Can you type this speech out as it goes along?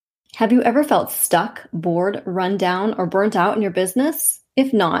Have you ever felt stuck, bored, run down, or burnt out in your business?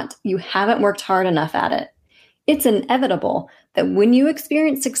 If not, you haven't worked hard enough at it. It's inevitable that when you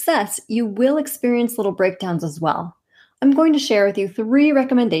experience success, you will experience little breakdowns as well. I'm going to share with you 3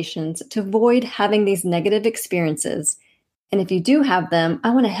 recommendations to avoid having these negative experiences. And if you do have them, I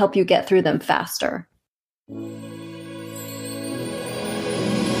want to help you get through them faster.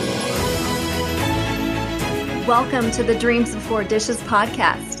 Welcome to the Dreams Before Dishes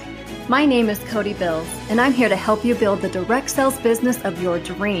podcast. My name is Cody Bills, and I'm here to help you build the direct sales business of your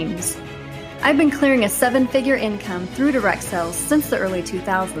dreams. I've been clearing a 7-figure income through direct sales since the early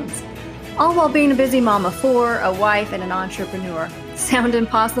 2000s, all while being a busy mom of 4, a wife, and an entrepreneur. Sound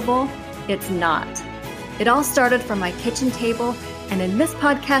impossible? It's not. It all started from my kitchen table, and in this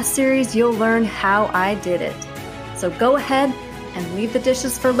podcast series, you'll learn how I did it. So go ahead and leave the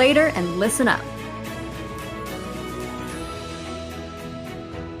dishes for later and listen up.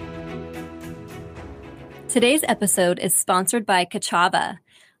 Today's episode is sponsored by Ka'Chava.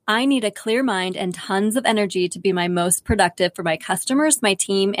 I need a clear mind and tons of energy to be my most productive for my customers, my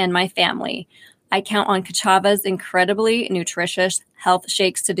team, and my family. I count on Ka'Chava's incredibly nutritious health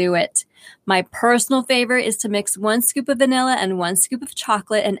shakes to do it. My personal favorite is to mix 1 scoop of vanilla and 1 scoop of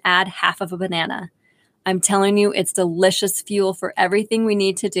chocolate and add half of a banana. I'm telling you, it's delicious fuel for everything we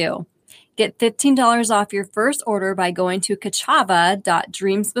need to do. Get $15 off your first order by going to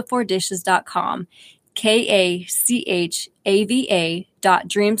kachava.dreamsbeforedishes.com.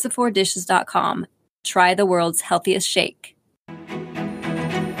 KACHAVA.dreamsbeforedishes.com. Try the world's healthiest shake.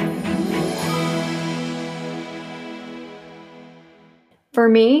 For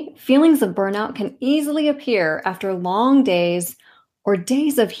me, feelings of burnout can easily appear after long days or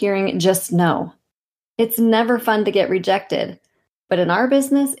days of hearing just no. It's never fun to get rejected, but in our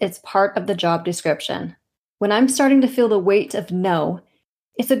business, it's part of the job description. When I'm starting to feel the weight of no,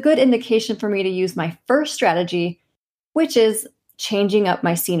 it's a good indication for me to use my first strategy, which is changing up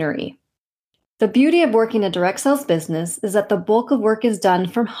my scenery. The beauty of working a direct sales business is that the bulk of work is done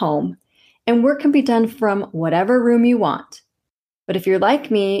from home, and work can be done from whatever room you want. But if you're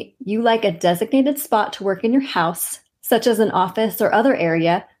like me, you like a designated spot to work in your house, such as an office or other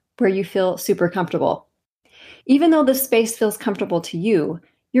area where you feel super comfortable. Even though this space feels comfortable to you,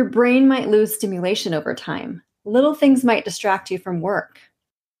 your brain might lose stimulation over time. Little things might distract you from work.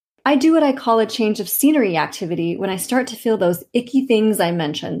 I do what I call a change of scenery activity when I start to feel those icky things I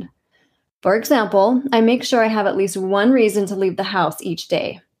mentioned. For example, I make sure I have at least one reason to leave the house each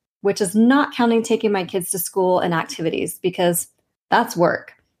day, which is not counting taking my kids to school and activities because that's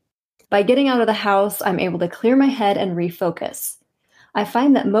work. By getting out of the house, I'm able to clear my head and refocus. I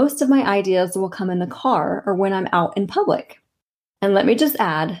find that most of my ideas will come in the car or when I'm out in public. And let me just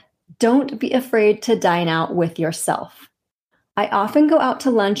add, don't be afraid to dine out with yourself. I often go out to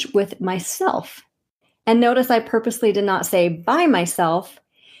lunch with myself. And notice I purposely did not say by myself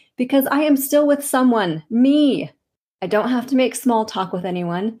because I am still with someone, me. I don't have to make small talk with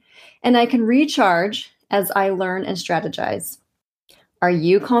anyone, and I can recharge as I learn and strategize. Are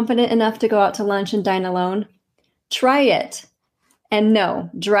you confident enough to go out to lunch and dine alone? Try it. And no,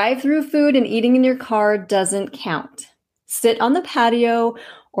 drive-through food and eating in your car doesn't count. Sit on the patio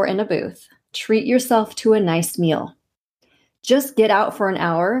or in a booth. Treat yourself to a nice meal. Just get out for an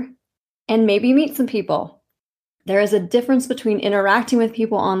hour and maybe meet some people. There is a difference between interacting with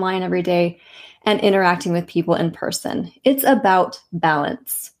people online every day and interacting with people in person. It's about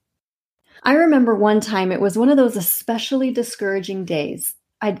balance. I remember one time it was one of those especially discouraging days.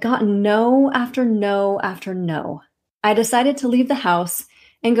 I'd gotten no after no after no. I decided to leave the house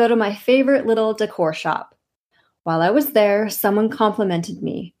and go to my favorite little decor shop. While I was there, someone complimented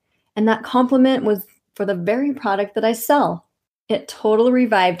me, and that compliment was for the very product that I sell. It totally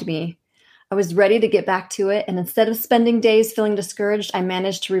revived me. I was ready to get back to it, and instead of spending days feeling discouraged, I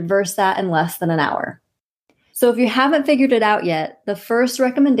managed to reverse that in less than an hour. So if you haven't figured it out yet, the first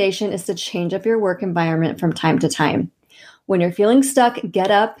recommendation is to change up your work environment from time to time. When you're feeling stuck,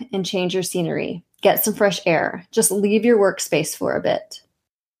 get up and change your scenery. Get some fresh air. Just leave your workspace for a bit.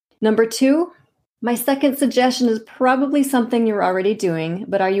 Number 2, my second suggestion is probably something you're already doing,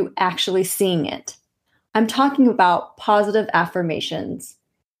 but are you actually seeing it? I'm talking about positive affirmations.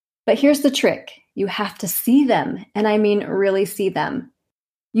 But here's the trick. You have to see them, and I mean really see them.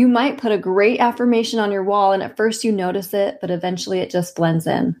 You might put a great affirmation on your wall, and at first you notice it, but eventually it just blends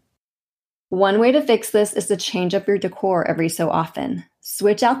in. One way to fix this is to change up your decor every so often.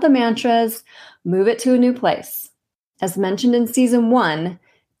 Switch out the mantras, move it to a new place. As mentioned in season 1,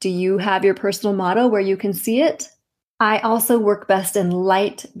 do you have your personal motto where you can see it? I also work best in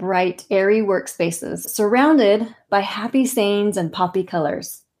light, bright, airy workspaces, surrounded by happy sayings and poppy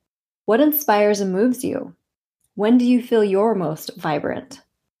colors. What inspires and moves you? When do you feel your most vibrant?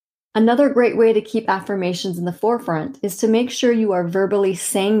 Another great way to keep affirmations in the forefront is to make sure you are verbally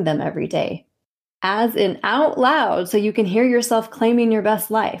saying them every day, as in out loud, so you can hear yourself claiming your best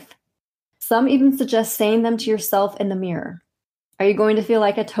life. Some even suggest saying them to yourself in the mirror. Are you going to feel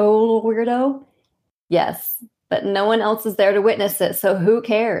like a total weirdo? Yes, but no one else is there to witness it, so who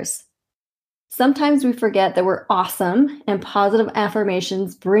cares? Sometimes we forget that we're awesome, and positive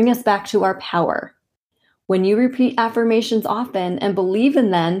affirmations bring us back to our power. When you repeat affirmations often and believe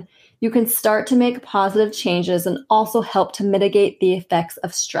in them, you can start to make positive changes and also help to mitigate the effects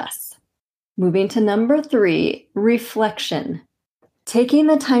of stress. Moving to number 3, reflection. Taking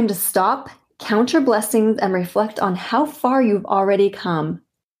the time to stop, count your blessings, and reflect on how far you've already come.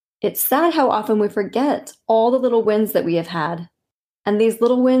 It's sad how often we forget all the little wins that we have had. And these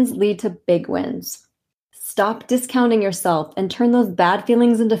little wins lead to big wins. Stop discounting yourself and turn those bad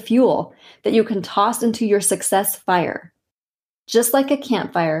feelings into fuel that you can toss into your success fire. Just like a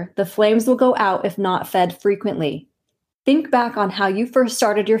campfire, the flames will go out if not fed frequently. Think back on how you first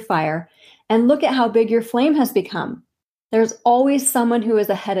started your fire and look at how big your flame has become. There's always someone who is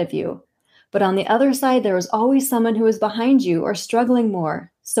ahead of you, but on the other side, there is always someone who is behind you or struggling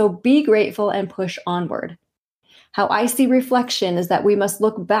more. So be grateful and push onward. How I see reflection is that we must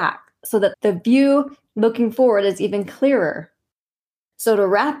look back so that the view looking forward is even clearer. So to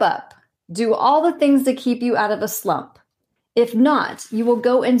wrap up, do all the things to keep you out of a slump. If not, you will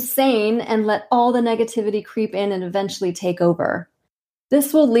go insane and let all the negativity creep in and eventually take over.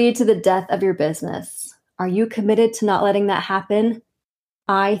 This will lead to the death of your business. Are you committed to not letting that happen?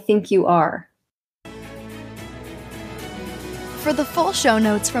 I think you are. For the full show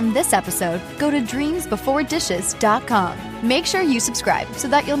notes from this episode, go to dreamsbeforedishes.com. Make sure you subscribe so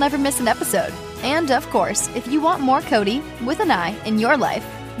that you'll never miss an episode. And of course, if you want more Cody, with an I, in your life,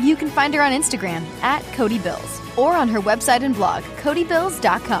 you can find her on Instagram @CodyBills or on her website and blog,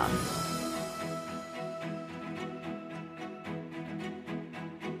 CodyBills.com.